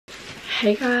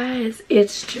Hey guys,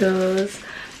 it's Jules,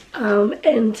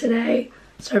 and today,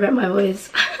 sorry about my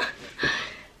voice.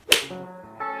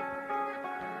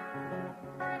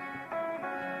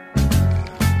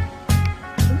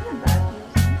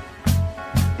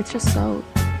 It's just salt.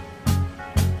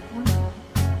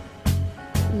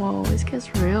 Whoa, this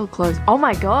gets real close. Oh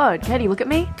my god, Katie, look at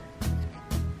me.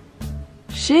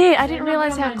 Shit, I didn't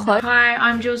realize how close. Hi,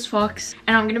 I'm Jules Fox,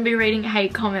 and I'm gonna be reading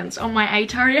hate comments on my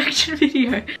ATAR reaction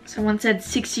video. Someone said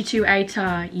 62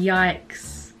 ATAR,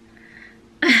 yikes.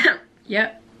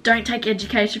 Yep, don't take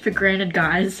education for granted,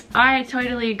 guys. I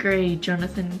totally agree,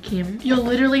 Jonathan Kim. You're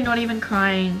literally not even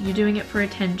crying, you're doing it for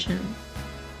attention.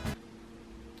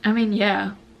 I mean,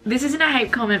 yeah. This isn't a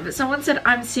hate comment, but someone said,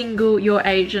 I'm single, you're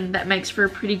Asian, that makes for a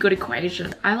pretty good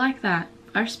equation. I like that.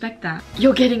 I respect that.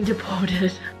 You're getting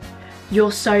deported.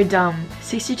 You're so dumb.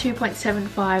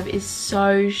 62.75 is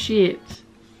so shit.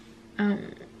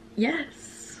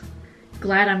 Yes.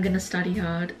 Glad I'm gonna study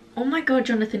hard. Oh my god,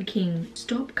 Jonathan King,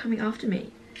 stop coming after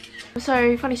me.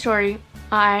 So, funny story.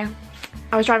 I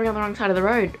was driving on the wrong side of the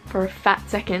road for a fat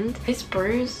second. This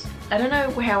bruise, I don't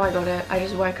know how I got it. I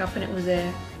just woke up and it was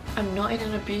there. I'm not in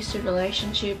an abusive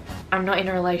relationship. I'm not in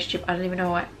a relationship. I don't even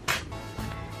know what.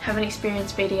 Haven't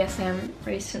experienced BDSM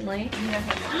recently.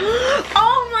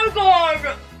 Oh my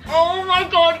god! Oh my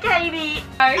god, Katie!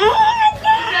 Oh my god! Is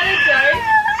that a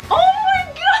joke? Oh my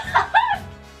god!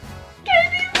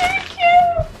 Katie, thank you!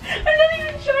 I'm not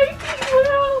even joking!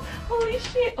 Wow! Holy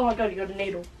shit! Oh my god, you got a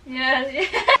needle. Yes,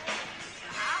 yeah.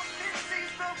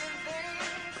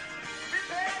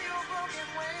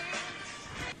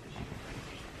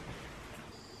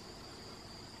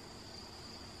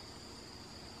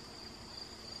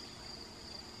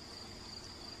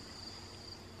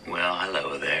 Well,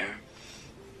 hello there.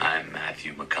 I'm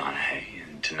Matthew McConaughey,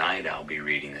 and tonight I'll be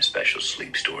reading a special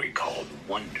sleep story called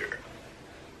Wonder.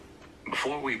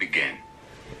 Before we begin,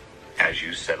 as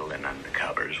you settle in under the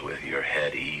covers with your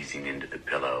head easing into the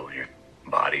pillow and your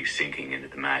body sinking into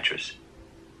the mattress,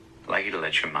 I'd like you to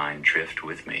let your mind drift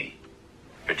with me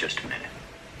for just a minute.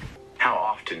 How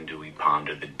often do we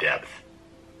ponder the depth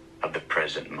of the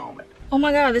present moment? Oh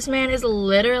my god, this man is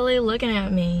literally looking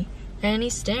at me. And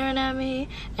he's staring at me,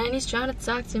 and he's trying to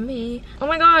talk to me. Oh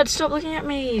my god, stop looking at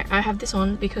me. I have this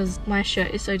on because my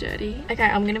shirt is so dirty. Okay,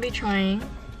 I'm gonna be trying.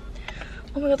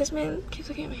 Oh my god, this man keeps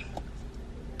looking at me.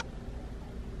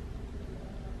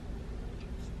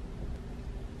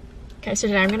 Okay, so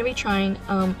today I'm gonna be trying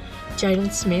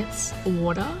Jaden Smith's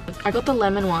water. I got the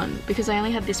lemon one because I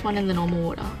only had this one in the normal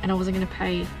water and I wasn't gonna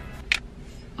pay.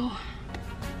 Oh.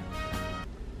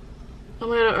 Oh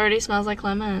my god, it already smells like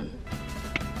lemon.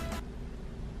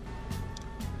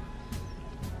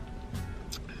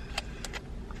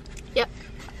 Yep,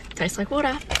 tastes like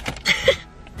water.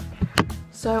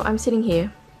 So I'm sitting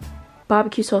here,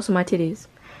 barbecue sauce on my titties,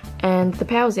 and the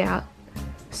power's out.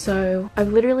 So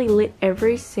I've literally lit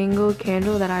every single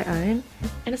candle that I own,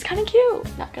 and it's kind of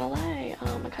cute, not gonna lie. I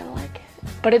kind of like it.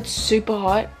 But it's super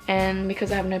hot, and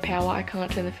because I have no power, I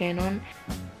can't turn the fan on.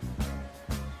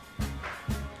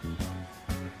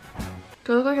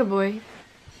 Do I look like a boy?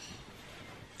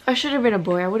 I should have been a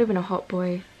boy. I would have been a hot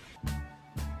boy.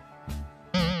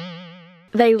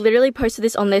 They literally posted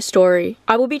this on their story.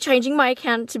 I will be changing my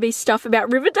account to be stuff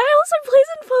about Riverdale, so please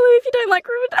unfollow if you don't like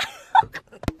Riverdale.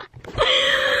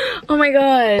 Oh my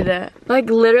god. Like,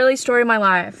 literally story of my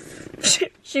life.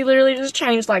 She literally just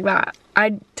changed like that.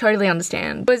 I totally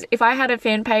understand. Because if I had a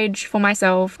fan page for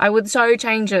myself, I would so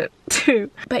change it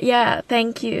too. But yeah,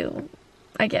 thank you,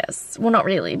 I guess. Well, not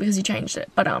really, because you changed it.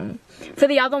 But for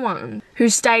the other one, who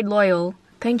stayed loyal,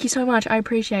 thank you so much. I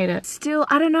appreciate it. Still,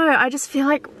 I don't know. I just feel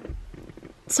like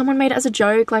someone made it as a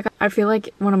joke. Like, I feel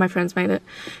like one of my friends made it.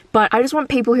 But I just want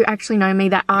people who actually know me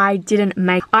that I did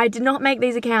not make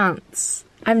these accounts.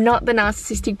 I'm not the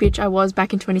narcissistic bitch I was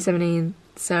back in 2017.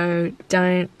 So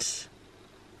don't.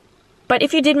 But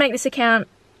if you did make this account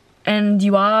and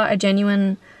you are a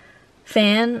genuine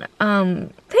fan,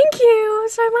 thank you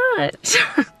so much.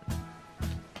 Oh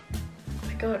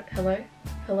my god, hello?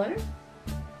 Hello?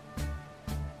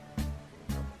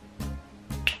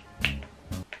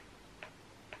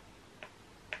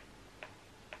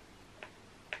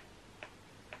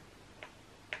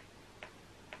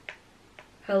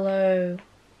 Hello.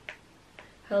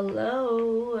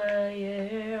 Hello,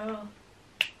 yeah.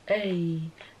 Hey,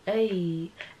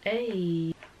 hey,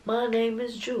 hey. My name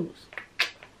is Jules.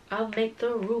 I make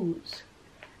the rules.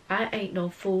 I ain't no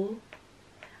fool.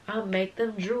 I make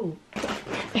them drool.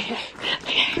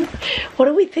 What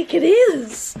do we think it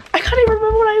is? I can't even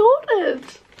remember what I ordered.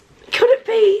 Could it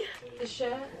be The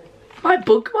shirt? my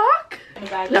bookmark? In a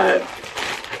bag. No.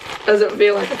 Does it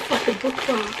feel like a fucking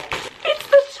bookmark? It's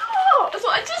the top. That's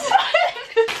what I just said.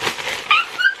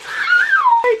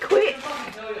 I quit.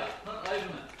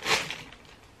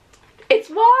 It's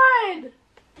mine.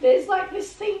 There's like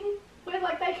this thing where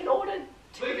like they can order.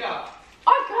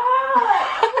 I can't.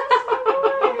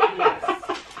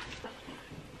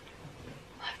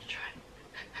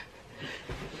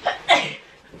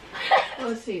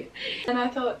 Let's see. And I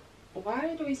thought,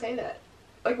 why do we say that?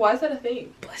 Like, why is that a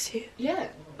thing? Bless you. Yeah,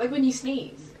 like when you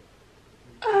sneeze.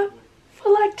 For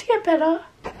like to get better.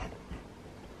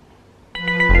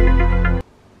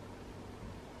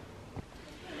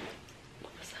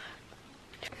 What was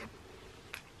that?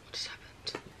 What just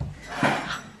happened?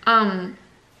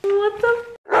 What the?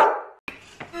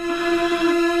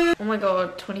 Oh my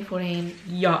god, 2014.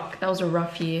 Yuck, that was a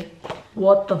rough year.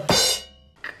 What the f?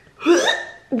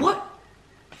 What?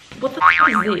 What the f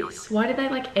is this? Why did they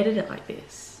like edit it like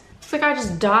this? It's like I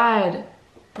just died.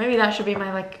 Maybe that should be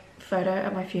my like photo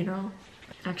at my funeral.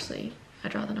 Actually,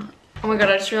 I'd rather not. Oh my god,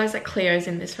 I just realized that Cleo's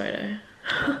in this photo.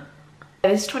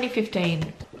 This is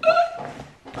 2015.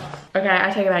 Okay,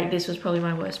 I take it back. This was probably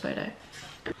my worst photo.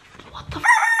 What the f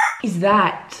is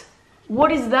that?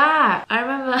 What is that? I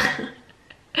remember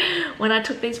when I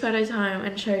took these photos home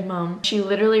and showed mum, she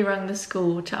literally rang the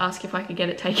school to ask if I could get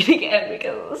it taken again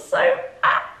because it was so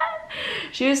bad.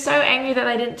 She was so angry that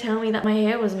they didn't tell me that my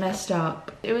hair was messed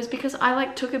up. It was because I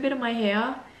like took a bit of my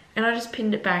hair and I just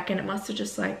pinned it back and it must have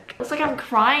just like, it's like I'm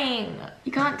crying.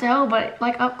 You can't tell, but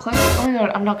like up close. Oh my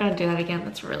god, I'm not gonna do that again.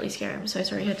 That's really scary. I'm so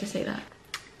sorry you had to see that.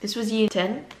 This was year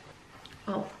 10.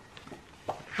 Oh,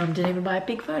 mum didn't even buy a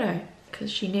big photo because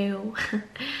she knew.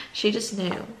 She just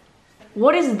knew.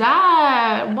 What is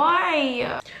that?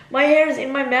 Why? My hair is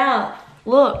in my mouth.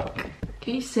 Look,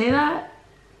 can you see that?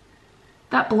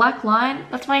 That black line,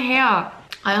 that's my hair.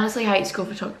 I honestly hate school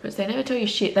photographers. They never tell you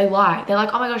shit. They lie. They're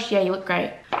like, oh my gosh, yeah, you look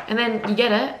great. And then you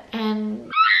get it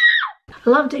and... I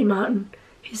love Dean Martin.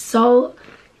 His soul.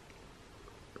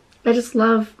 I just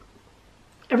love...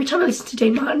 Every time I listen to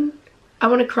Dean Martin, I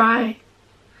want to cry.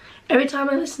 Every time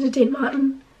I listen to Dean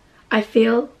Martin, I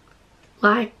feel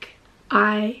like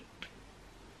I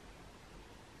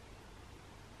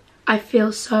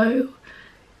feel so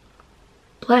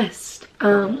blessed.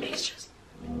 It's just...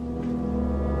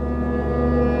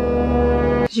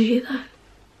 Did you hear that?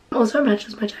 Also it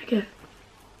matches my jacket,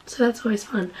 so that's always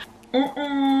fun.